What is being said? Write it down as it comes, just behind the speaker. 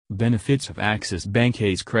Benefits of Axis Bank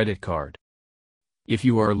Ace Credit Card. If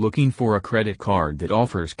you are looking for a credit card that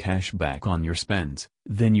offers cash back on your spends,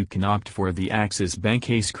 then you can opt for the Axis Bank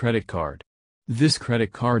Ace Credit Card. This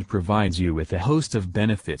credit card provides you with a host of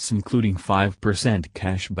benefits including 5%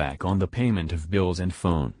 cash back on the payment of bills and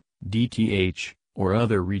phone, DTH, or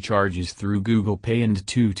other recharges through Google Pay and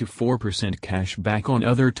 2 to 4% cash back on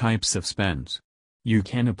other types of spends. You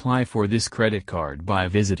can apply for this credit card by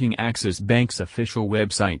visiting Axis Bank's official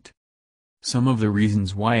website. Some of the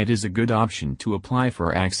reasons why it is a good option to apply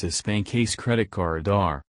for Axis Bank Ace Credit Card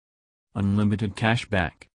are: unlimited cash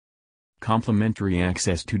back, complimentary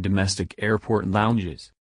access to domestic airport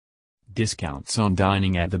lounges, discounts on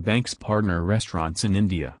dining at the bank's partner restaurants in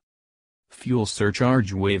India, fuel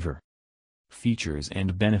surcharge waiver. Features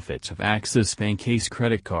and benefits of Axis Bank Ace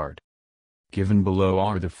Credit Card. Given below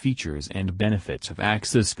are the features and benefits of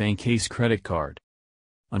Axis Bank Ace Credit Card.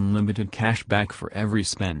 Unlimited cash back for every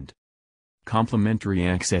spend. Complimentary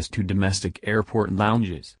access to domestic airport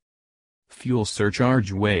lounges. Fuel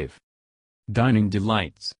surcharge waive. Dining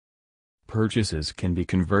delights. Purchases can be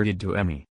converted to EMI.